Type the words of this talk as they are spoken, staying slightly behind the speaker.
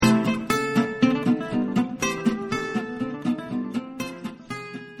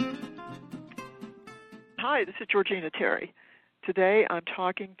Hi, this is Georgina Terry. Today I'm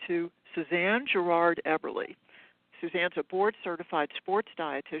talking to Suzanne Gerard-Eberly. Suzanne's a board-certified sports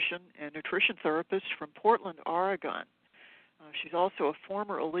dietitian and nutrition therapist from Portland, Oregon. She's also a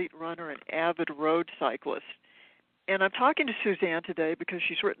former elite runner and avid road cyclist. And I'm talking to Suzanne today because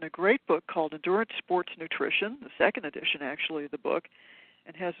she's written a great book called Endurance Sports Nutrition, the second edition actually of the book,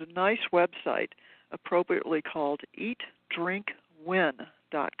 and has a nice website appropriately called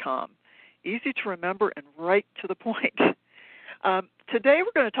eatdrinkwin.com. Easy to remember and right to the point. Today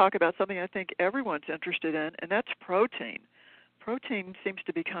we're going to talk about something I think everyone's interested in, and that's protein. Protein seems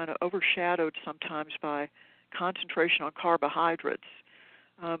to be kind of overshadowed sometimes by concentration on carbohydrates.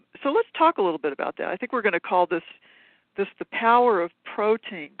 So let's talk a little bit about that. I think we're going to call this the power of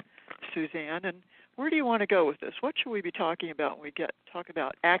protein, Suzanne. And where do you want to go with this? What should we be talking about when we talk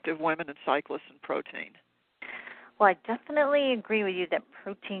about active women and cyclists and protein? Well, I definitely agree with you that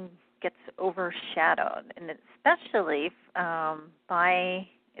protein gets overshadowed, and especially by,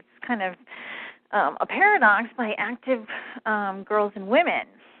 it's kind of a paradox, by active girls and women.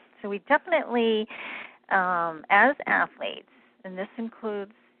 So we definitely, as athletes, and this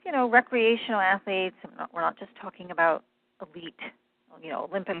includes, recreational athletes, we're not just talking about elite,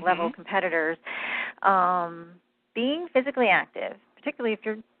 Olympic level competitors, being physically active, particularly if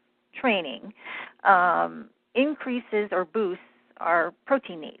you're training, increases or boosts our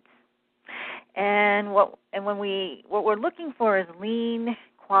protein needs. And what we're looking for is lean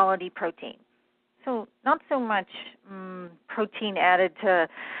quality protein. So not so much protein added to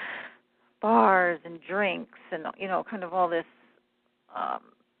bars and drinks and kind of all this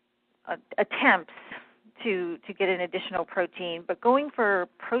attempts to get an additional protein, but going for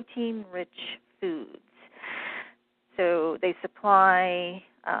protein-rich foods. So they supply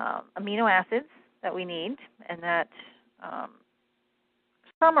amino acids that we need, and that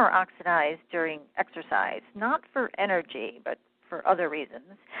some are oxidized during exercise, not for energy, but for other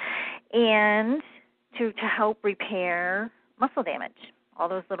reasons, and to help repair muscle damage, all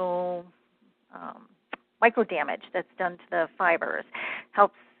those little micro damage that's done to the fibers,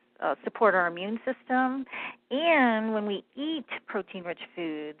 helps support our immune system. And when we eat protein-rich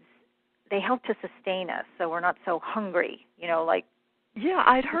foods, they help to sustain us so we're not so hungry, Yeah,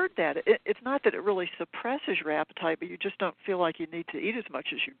 I'd heard that. It's not that it really suppresses your appetite, but you just don't feel like you need to eat as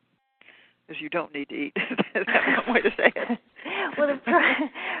much as you don't need to eat. That's one way to say it. Well, the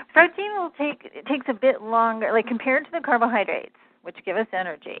protein takes a bit longer, like compared to the carbohydrates, which give us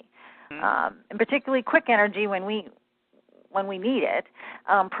energy, and particularly quick energy when we need it.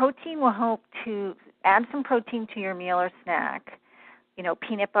 Protein will help to add some protein to your meal or snack.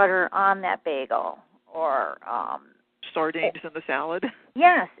 Peanut butter on that bagel, or sardines in the salad.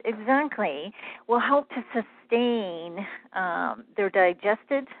 Yes, exactly. Will help to sustain. They're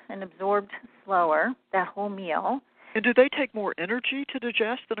digested and absorbed slower, that whole meal. And do they take more energy to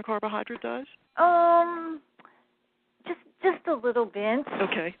digest than a carbohydrate does? Just a little bit.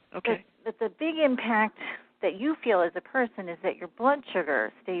 Okay. But the big impact that you feel as a person is that your blood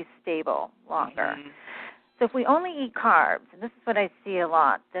sugar stays stable longer. So if we only eat carbs, and this is what I see a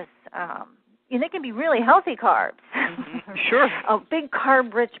lot, they can be really healthy carbs. Sure. A big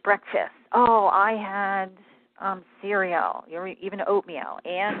carb-rich breakfast. Oh, I had cereal, or even oatmeal,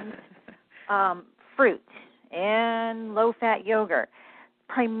 and fruit, and low-fat yogurt.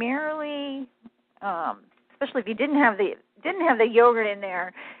 Primarily, especially if you didn't have the yogurt in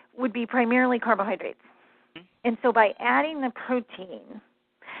there, would be primarily carbohydrates. And so by adding the protein,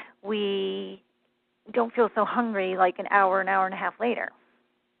 we don't feel so hungry like an hour and a half later.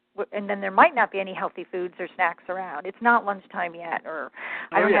 And then there might not be any healthy foods or snacks around. It's not lunchtime yet, or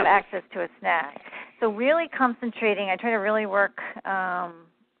I don't have access to a snack. So really concentrating, I try to really work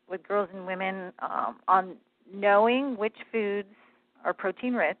with girls and women on knowing which foods are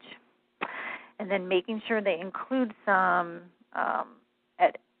protein-rich, and then making sure they include some,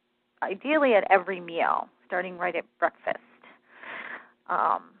 ideally at every meal, starting right at breakfast.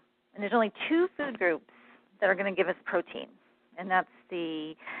 And there's only two food groups that are going to give us protein, and that's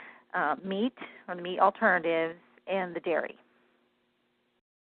the meat, or the meat alternatives, and the dairy.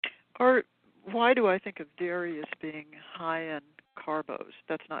 Or why do I think of dairy as being high in carbos?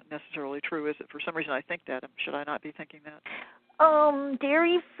 That's not necessarily true, is it? For some reason I think that. Should I not be thinking that?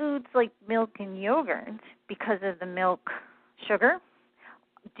 Dairy foods like milk and yogurt, because of the milk sugar,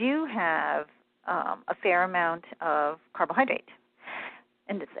 do have a fair amount of carbohydrate.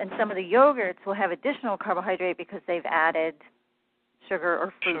 And some of the yogurts will have additional carbohydrate because they've added sugar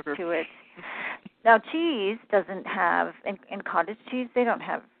or fruit to it. Now, cheese doesn't have, and cottage cheese, they don't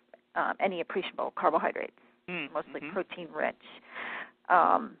have any appreciable carbohydrates, mostly protein-rich.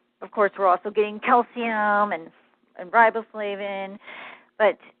 of course, we're also getting calcium and riboflavin.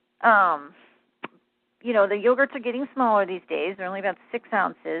 But, the yogurts are getting smaller these days. They're only about 6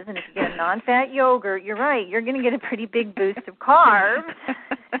 ounces. And if you get a non-fat yogurt, you're right, you're going to get a pretty big boost of carbs.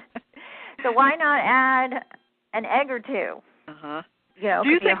 So why not add an egg or two? Uh-huh. It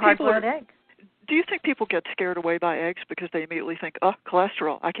could be a hard-boiled egg. Do you think people get scared away by eggs because they immediately think, oh,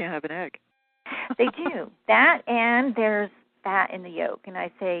 cholesterol, I can't have an egg? They do. That, and there's fat in the yolk. And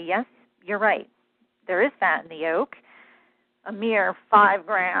I say, yes, you're right. There is fat in the yolk, a mere 5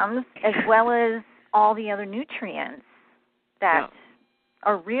 grams, as well as all the other nutrients that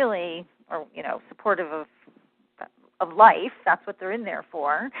are really, supportive of life. That's what they're in there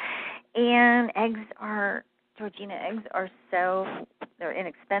for. And Georgina, eggs are they're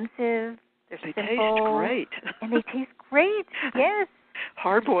inexpensive, they're simple. They taste great. And they taste great, yes.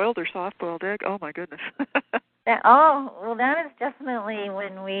 Hard-boiled or soft-boiled egg, oh my goodness. That is definitely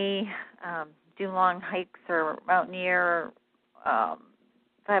when we do long hikes or mountaineer, if I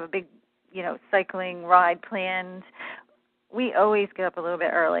have a big, cycling ride planned, we always get up a little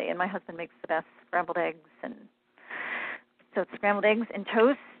bit early, and my husband makes the best scrambled eggs, and so it's scrambled eggs and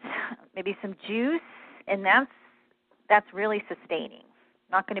toast, maybe some juice, and that's really sustaining.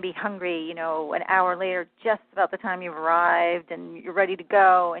 Not going to be hungry, an hour later, just about the time you've arrived and you're ready to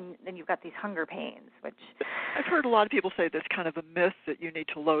go, and then you've got these hunger pains, which... I've heard a lot of people say that's kind of a myth that you need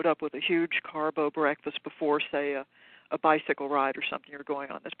to load up with a huge carbo breakfast before, say, a bicycle ride or something you're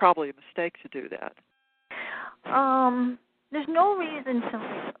going on. That's probably a mistake to do that. There's no reason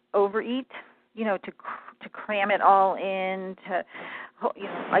to overeat, to cram it all in.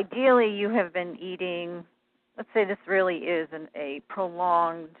 Ideally you have been eating... Let's say this really is a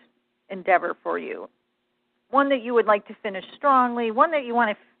prolonged endeavor for you, one that you would like to finish strongly, one that you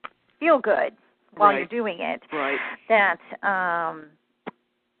want to feel good while you're doing it. Right. That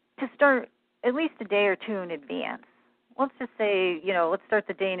to start at least a day or two in advance. Let's just say, let's start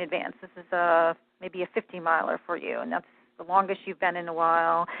the day in advance. This is maybe a 50-miler for you, and that's the longest you've been in a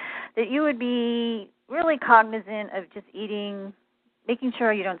while. That you would be really cognizant of just making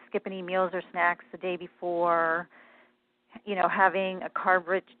sure you don't skip any meals or snacks the day before, having a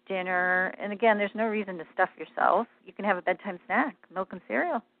carb-rich dinner. And again, there's no reason to stuff yourself. You can have a bedtime snack, milk and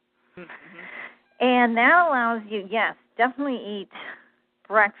cereal. Mm-hmm. And that allows you, yes, definitely eat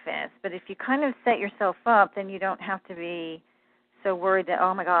breakfast. But if you kind of set yourself up, then you don't have to be so worried that,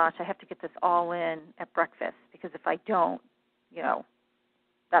 oh, my gosh, I have to get this all in at breakfast. Because if I don't,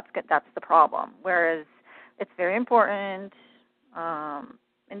 that's the problem. Whereas it's very important...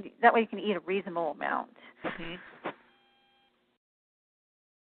 and that way you can eat a reasonable amount. Mm-hmm.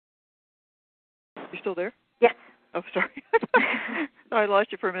 You still there? Yes. Oh, sorry. I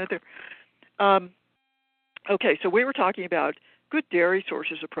lost you for a minute there. Okay, so we were talking about good dairy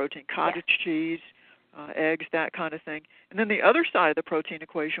sources of protein, cottage cheese, eggs, that kind of thing. And then the other side of the protein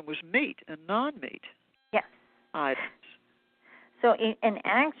equation was meat and non-meat items. So, and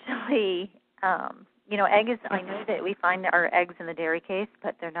actually... egg is, I know that we find our eggs in the dairy case,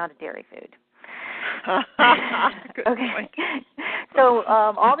 but they're not a dairy food. Good point. So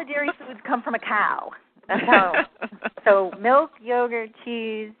all the dairy foods come from a cow. That's how. So milk, yogurt,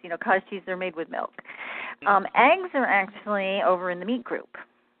 cheese, cottage cheese, they're made with milk. Eggs are actually over in the meat group.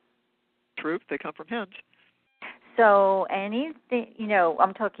 True, they come from hens. So anything,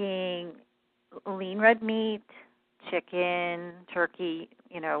 I'm talking lean red meat, chicken, turkey,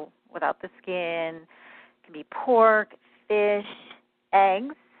 without the skin. It can be pork, fish,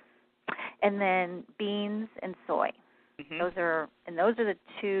 eggs, and then beans and soy. Mm-hmm. Those are the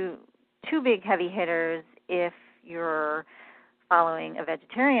two big heavy hitters if you're following a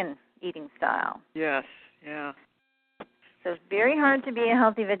vegetarian eating style. Yes, yeah. So it's very hard to be a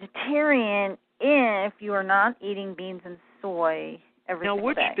healthy vegetarian if you are not eating beans and soy every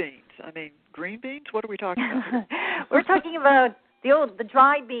single day. Now, which beans? I mean, green beans? What are we talking about? We're talking about the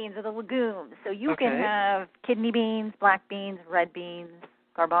dried beans or the legumes. So you can have kidney beans, black beans, red beans,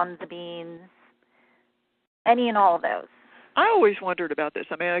 garbanzo beans, any and all of those. I always wondered about this.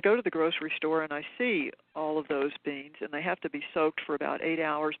 I mean, I go to the grocery store and I see all of those beans, and they have to be soaked for about 8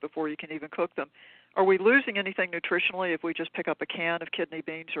 hours before you can even cook them. Are we losing anything nutritionally if we just pick up a can of kidney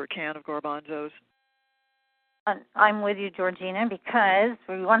beans or a can of garbanzos? I'm with you, Georgina, because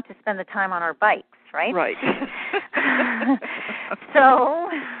we want to spend the time on our bikes, right? Right. So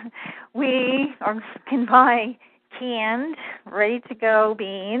we can buy canned, ready-to-go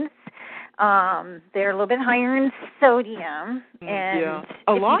beans. They're a little bit higher in sodium. And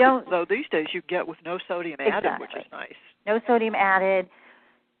a lot of them, though, these days you get with no sodium added, which is nice. No sodium added.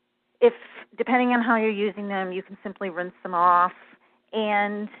 If, depending on how you're using them, you can simply rinse them off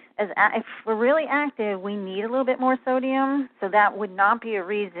And if we're really active, we need a little bit more sodium, so that would not be a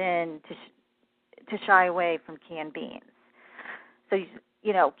reason to shy away from canned beans. So,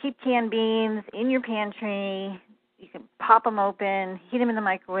 keep canned beans in your pantry. You can pop them open, heat them in the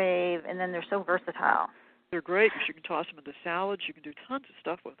microwave, and then they're so versatile. They're great because you can toss them into salads. You can do tons of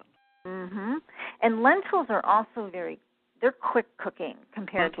stuff with them. Mm-hmm. And lentils are also they're quick cooking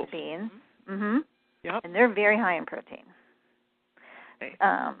compared to beans. Mm-hmm. Yep. And they're very high in protein. Okay.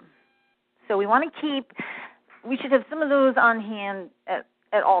 So we should have some of those on hand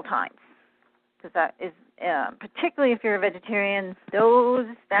at all times, because that is, particularly if you're a vegetarian,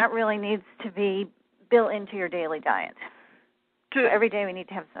 that really needs to be built into your daily diet. So every day we need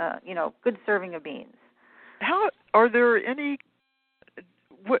to have, good serving of beans. Are any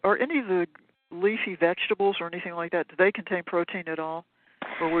of the leafy vegetables or anything like that, do they contain protein at all?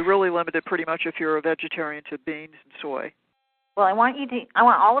 Or are we really limited pretty much if you're a vegetarian to beans and soy? Well, I want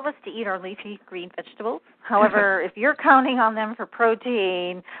all of us to eat our leafy green vegetables. However, if you're counting on them for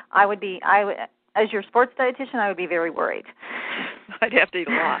protein, as your sports dietitian, I would be very worried. I'd have to eat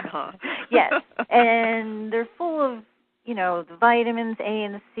a lot, huh? Yes, and they're full of, the vitamins A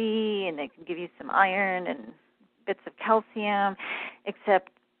and C, and they can give you some iron and bits of calcium, except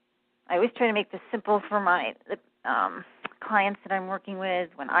I always try to make this simple for my clients that I'm working with.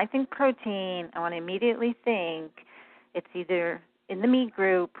 When I think protein, I want to immediately think it's either in the meat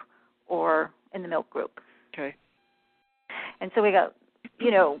group or in the milk group. Okay. And so we go,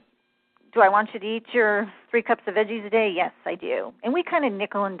 do I want you to eat your 3 cups of veggies a day? Yes, I do. And we kind of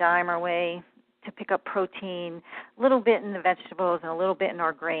nickel and dime our way to pick up protein, a little bit in the vegetables and a little bit in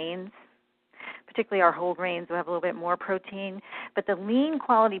our grains. Particularly our whole grains will have a little bit more protein. But the lean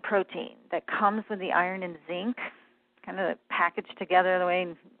quality protein that comes with the iron and zinc, kind of packaged together the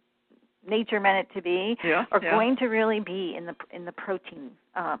way nature meant it to be, are going to really be in the protein,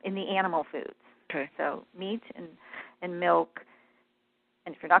 in the animal foods. Okay. So meat and milk.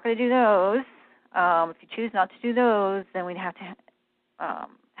 And if you're not going to do those, if you choose not to do those, then we'd have to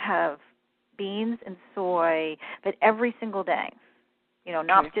have beans and soy, but every single day.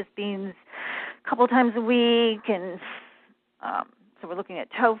 Not just beans a couple times a week. And so we're looking at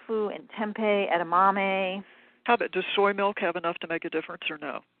tofu and tempeh, edamame. Does soy milk have enough to make a difference or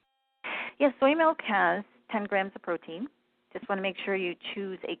no? Yes, soy milk has 10 grams of protein. Just want to make sure you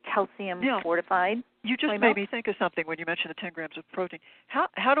choose a calcium fortified. You just made me think of something when you mentioned the 10 grams of protein.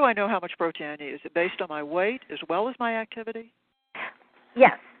 How do I know how much protein I need? Is it based on my weight as well as my activity?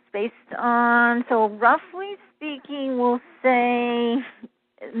 Yes, so roughly speaking, we'll say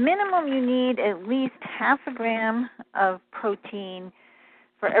minimum you need at least half a gram of protein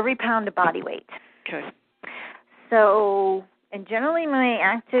for every pound of body weight. Okay. So, and generally my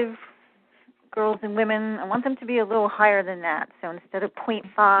active girls and women, I want them to be a little higher than that. So instead of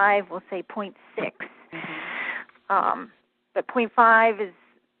 0.5, we'll say 0.6. Mm-hmm. But 0.5 is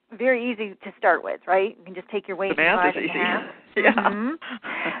very easy to start with, right? You can just take your weight and divide it in half. Yeah.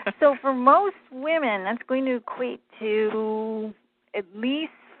 Mm-hmm. So for most women, that's going to equate to at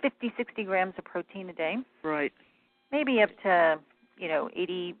least 50, 60 grams of protein a day. Right. Maybe up to,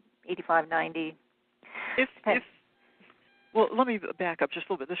 80, 85, 90. Well, let me back up just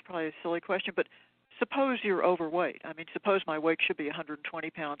a little bit. This is probably a silly question, but suppose you're overweight. I mean, suppose my weight should be 120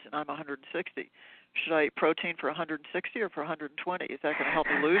 pounds and I'm 160. Should I eat protein for 160 or for 120? Is that going to help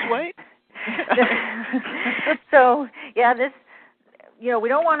me lose weight? So, we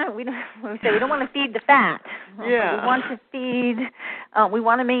don't want to. We don't want to feed the fat. Yeah. We want to feed. We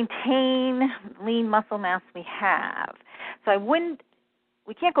want to maintain lean muscle mass we have. So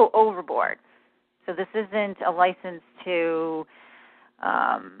we can't go overboard. So this isn't a license to,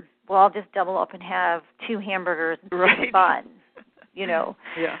 I'll just double up and have 2 hamburgers and a bun,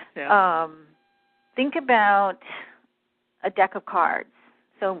 Yeah. Think about a deck of cards.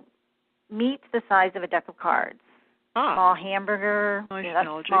 So meat the size of a deck of cards. Small hamburger, nice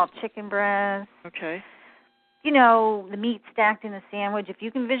small chicken breast. Okay. The meat stacked in a sandwich. If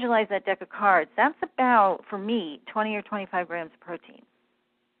you can visualize that deck of cards, that's about, for me, 20 or 25 grams of protein.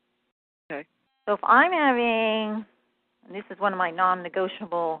 Okay. So if I'm having, and this is one of my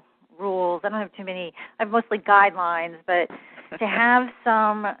non-negotiable rules, I don't have too many, I have mostly guidelines, but to have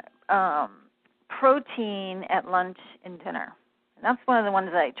some protein at lunch and dinner. And that's one of the ones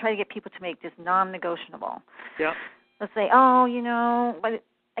that I try to get people to make just non-negotiable. Yeah. Let's say, but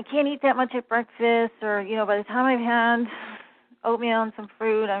I can't eat that much at breakfast, or, by the time I've had oatmeal and some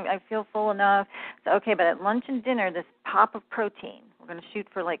fruit, I feel full enough. So, okay, but at lunch and dinner, this pop of protein, we're going to shoot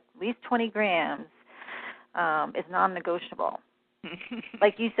for like at least 20 grams, is non-negotiable.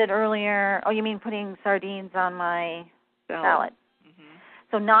 Like you said earlier, you mean putting sardines on my salad. Mm-hmm.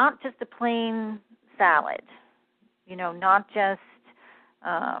 So not just a plain salad, not just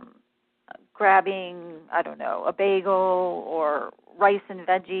grabbing, I don't know, a bagel or rice and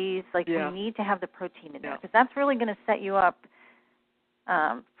veggies. Like, we need to have the protein in there, because that's really going to set you up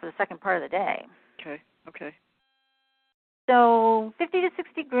for the second part of the day. Okay. So 50 to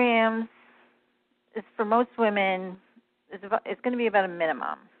 60 grams is, for most women, it's going to be about a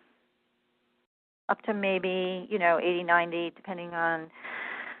minimum. Up to maybe, 80, 90, depending on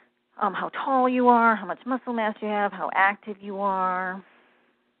how tall you are, how much muscle mass you have, how active you are.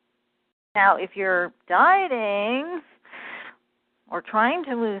 Now, if you're dieting or trying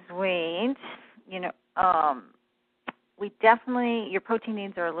to lose weight, your protein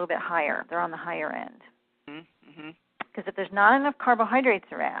needs are a little bit higher. They're on the higher end. Mm-hmm. Because if there's not enough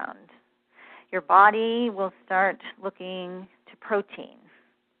carbohydrates around, your body will start looking to protein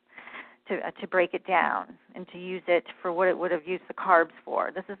to break it down and to use it for what it would have used the carbs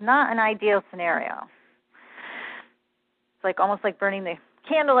for. This is not an ideal scenario. It's almost like burning the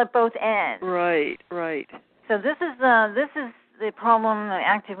candle at both ends. Right. So this is the problem that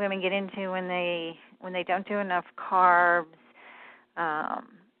active women get into when they don't do enough carbs.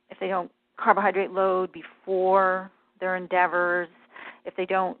 If they don't carbohydrate load before their endeavors, if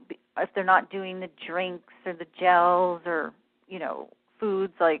they're not doing the drinks or the gels or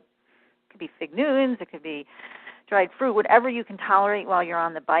foods like, it could be fig Newtons, it could be dried fruit, whatever you can tolerate while you're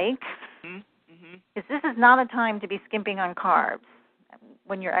on the bike. Mm-hmm. Because this is not a time to be skimping on carbs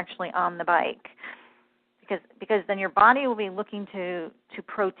when you're actually on the bike, because then your body will be looking to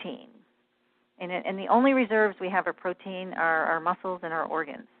protein, and the only reserves we have of protein are our muscles and our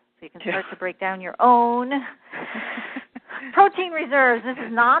organs. So you can start to break down your own protein reserves. This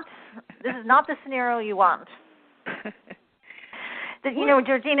is not the scenario you want.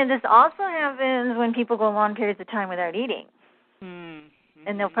 Georgina, this also happens when people go long periods of time without eating. Mm-hmm.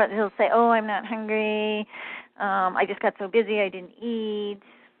 And they'll say, "Oh, I'm not hungry. I just got so busy I didn't eat."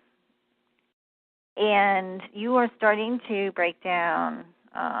 And you are starting to break down.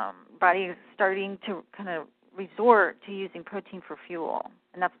 Body is starting to kind of resort to using protein for fuel,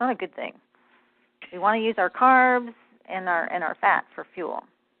 and that's not a good thing. We want to use our carbs and our fat for fuel.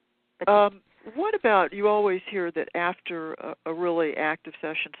 But what about, you always hear that after a really active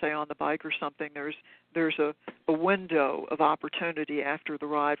session, say on the bike or something, there's a window of opportunity after the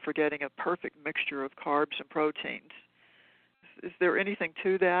ride for getting a perfect mixture of carbs and proteins. Is there anything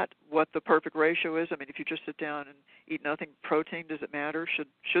to that, what the perfect ratio is? I mean, if you just sit down and eat nothing protein, does it matter?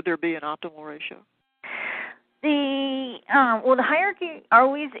 Should there be an optimal ratio? The hierarchy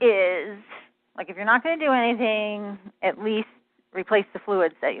always is, if you're not going to do anything, at least replace the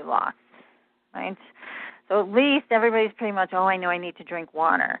fluids that you lost, right? So at least everybody's pretty much, I know I need to drink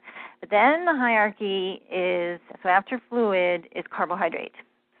water. But then the hierarchy is, so after fluid is carbohydrate.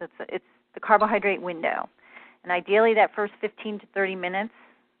 So it's the carbohydrate window. And ideally that first 15 to 30 minutes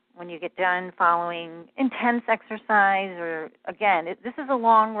when you get done following intense exercise, or, again, this is a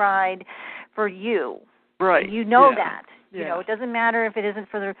long ride for you. Right. And that. Yeah. It doesn't matter if it isn't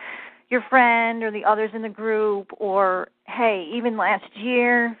for your friend or the others in the group, or, hey, even last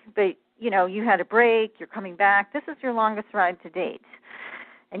year, but, you had a break, you're coming back. This is your longest ride to date.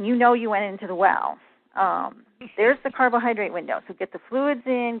 And you went into the well. There's the carbohydrate window. So get the fluids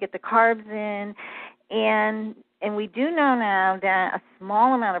in, get the carbs in, and we do know now that a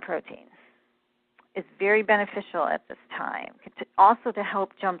small amount of protein is very beneficial at this time, also to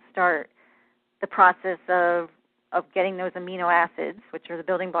help jumpstart the process of getting those amino acids, which are the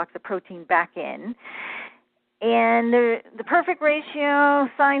building blocks of protein, back in. And the perfect ratio,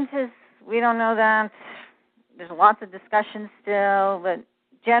 scientists, we don't know that. There's lots of discussion still, but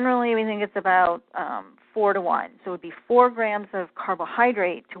generally we think it's about 4 to 1. So it would be 4 grams of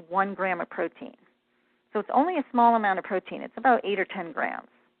carbohydrate to 1 gram of protein. So it's only a small amount of protein. It's about 8 or 10 grams.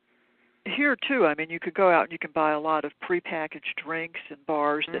 Here, too, I mean, you could go out and you can buy a lot of prepackaged drinks and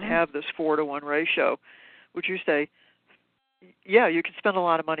bars that have this 4 to 1 ratio. Would you say, yeah, you can spend a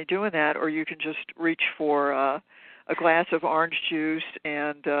lot of money doing that, or you can just reach for a glass of orange juice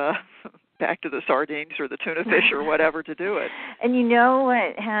and back to the sardines or the tuna fish or whatever to do it. And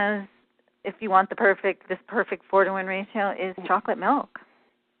what has, if you want this perfect 4 to 1 ratio, is chocolate milk.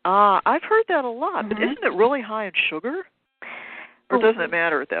 I've heard that a lot, but isn't it really high in sugar? Or doesn't it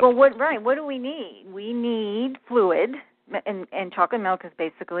matter at that point? What do we need? We need fluid, and chocolate milk is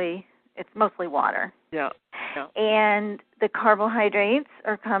basically, it's mostly water. Yeah. And the carbohydrates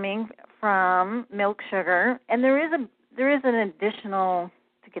are coming from milk sugar, and there is an additional,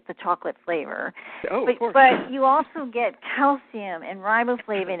 to get the chocolate flavor. Oh, of course. But you also get calcium and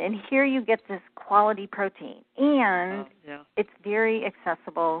riboflavin, and here you get this quality protein. And it's very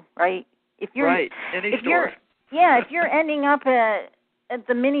accessible, right? If you're any store. If you're ending up at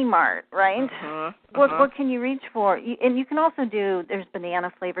the mini mart, right? What can you reach for? And you can also there's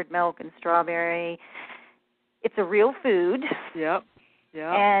banana flavored milk and strawberry. It's a real food. Yep.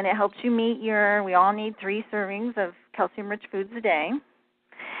 And it helps you we all need 3 servings of calcium-rich foods a day.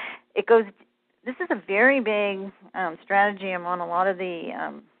 This is a very big strategy among a lot of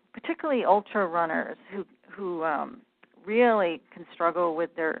the, particularly ultra runners who really can struggle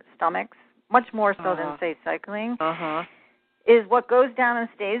with their stomachs, much more so than, say, cycling, is what goes down and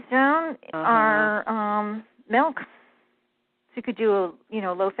stays down are milk. So you could do a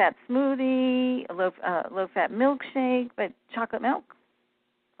low-fat smoothie, a low-fat milkshake, but chocolate milk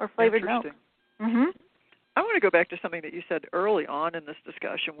or flavored milk. I want to go back to something that you said early on in this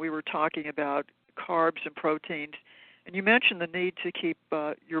discussion. We were talking about carbs and proteins, and you mentioned the need to keep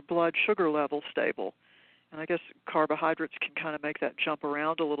your blood sugar level stable. And I guess carbohydrates can kind of make that jump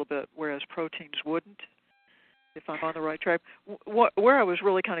around a little bit, whereas proteins wouldn't, if I'm on the right track. Where I was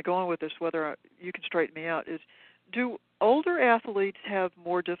really kind of going with this, whether you can straighten me out, is do older athletes have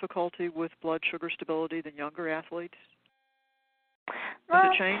more difficulty with blood sugar stability than younger athletes? Does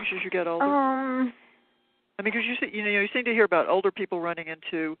it change as you get older? I mean, because you seem to hear about older people running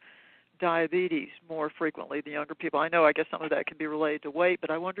into diabetes more frequently than younger people. I guess some of that can be related to weight, but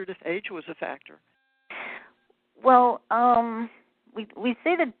I wondered if age was a factor. Well, we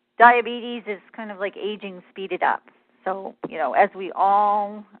say that diabetes is kind of like aging speeded up. So, as we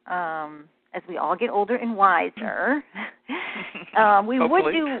all get older and wiser, we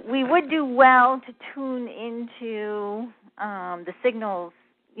would do well to tune into the signals,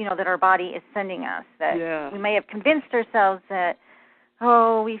 that our body is sending us. That we may have convinced ourselves that,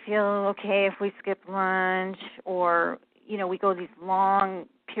 we feel okay if we skip lunch, or we go these long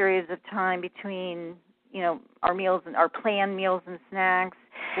periods of time between our meals and our planned meals and snacks.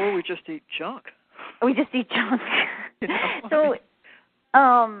 Or we just eat junk. So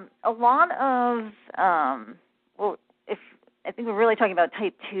a lot of I think we're really talking about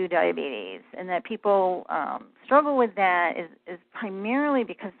type 2 diabetes, and that people struggle with that is primarily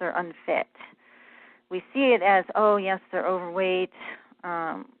because they're unfit. We see it as, yes, they're overweight,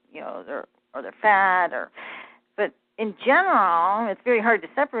 they're fat, but in general, it's very hard to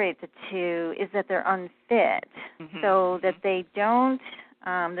separate the two, is that they're unfit, so that they don't,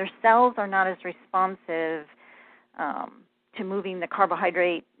 their cells are not as responsive to moving the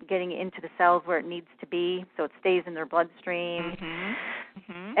carbohydrate, getting into the cells where it needs to be, so it stays in their bloodstream.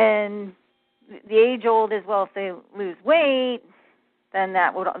 And the age-old is, if they lose weight, then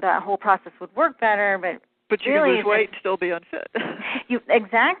that whole process would work better. But you really, can lose weight and still be unfit.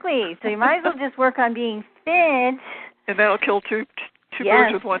 Exactly. So you might as well just work on being fit. And that'll kill two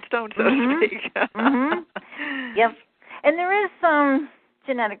birds with one stone, so to speak. Yep. And there is some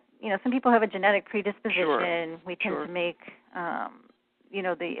genetic, some people have a genetic predisposition. Sure. We tend to make,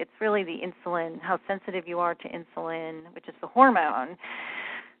 it's really the insulin, how sensitive you are to insulin, which is the hormone,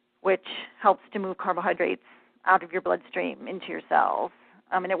 which helps to move carbohydrates out of your bloodstream into your cells.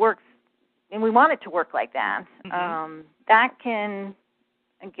 And it works, and we want it to work like that. That can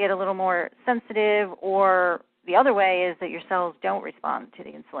get a little more sensitive, or the other way is that your cells don't respond to the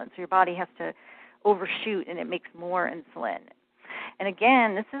insulin. So your body has to overshoot, and it makes more insulin. And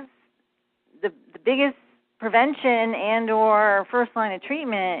again, this is the biggest prevention and or first line of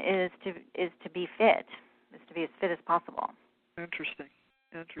treatment is to be fit, is to be as fit as possible. Interesting.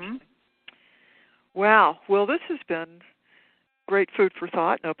 Wow. Well, this has been great food for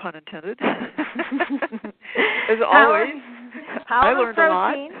thought, no pun intended. As always, I learned a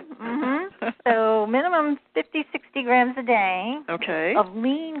lot. So minimum 50, 60 grams a day of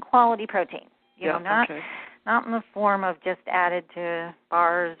lean quality protein. Not in the form of just added to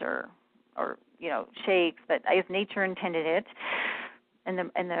bars or shakes, but as nature intended it. And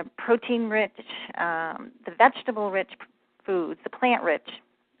the protein-rich, the vegetable-rich foods, the plant-rich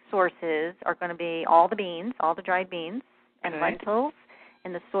sources are going to be all the beans, all the dried beans, and lentils,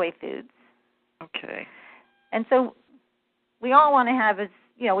 and the soy foods. Okay. And so we all want to have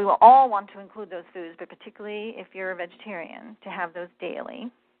we will all want to include those foods, but particularly if you're a vegetarian, to have those daily.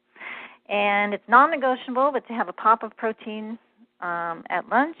 And it's non-negotiable, but to have a pop of protein at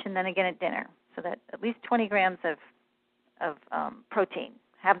lunch and then again at dinner, so that at least 20 grams of protein.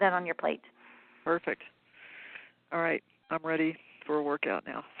 Have that on your plate. Perfect. All right. I'm ready for a workout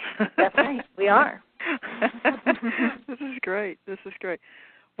now. That's right. We are. This is great.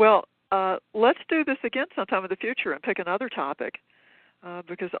 Well, let's do this again sometime in the future and pick another topic.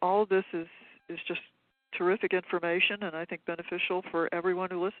 because all of this is just terrific information, and I think beneficial for everyone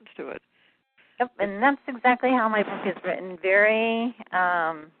who listens to it. Yep, and that's exactly how my book is written. Very,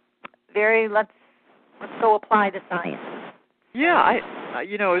 let's go apply the science. Yeah,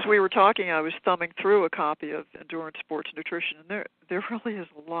 as we were talking, I was thumbing through a copy of Endurance Sports Nutrition, and there really is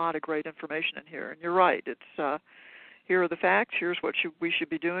a lot of great information in here. And you're right. It's here are the facts. Here's what we should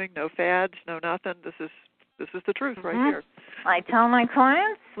be doing. No fads, no nothing. This is the truth right here. I tell my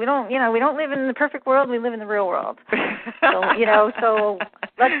clients we don't live in the perfect world. We live in the real world. So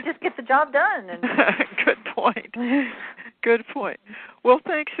let's just get the job done. And Good point. Good point. Well,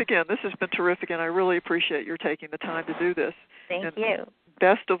 thanks again. This has been terrific, and I really appreciate your taking the time to do this. Thank you.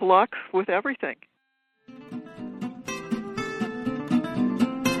 Best of luck with everything.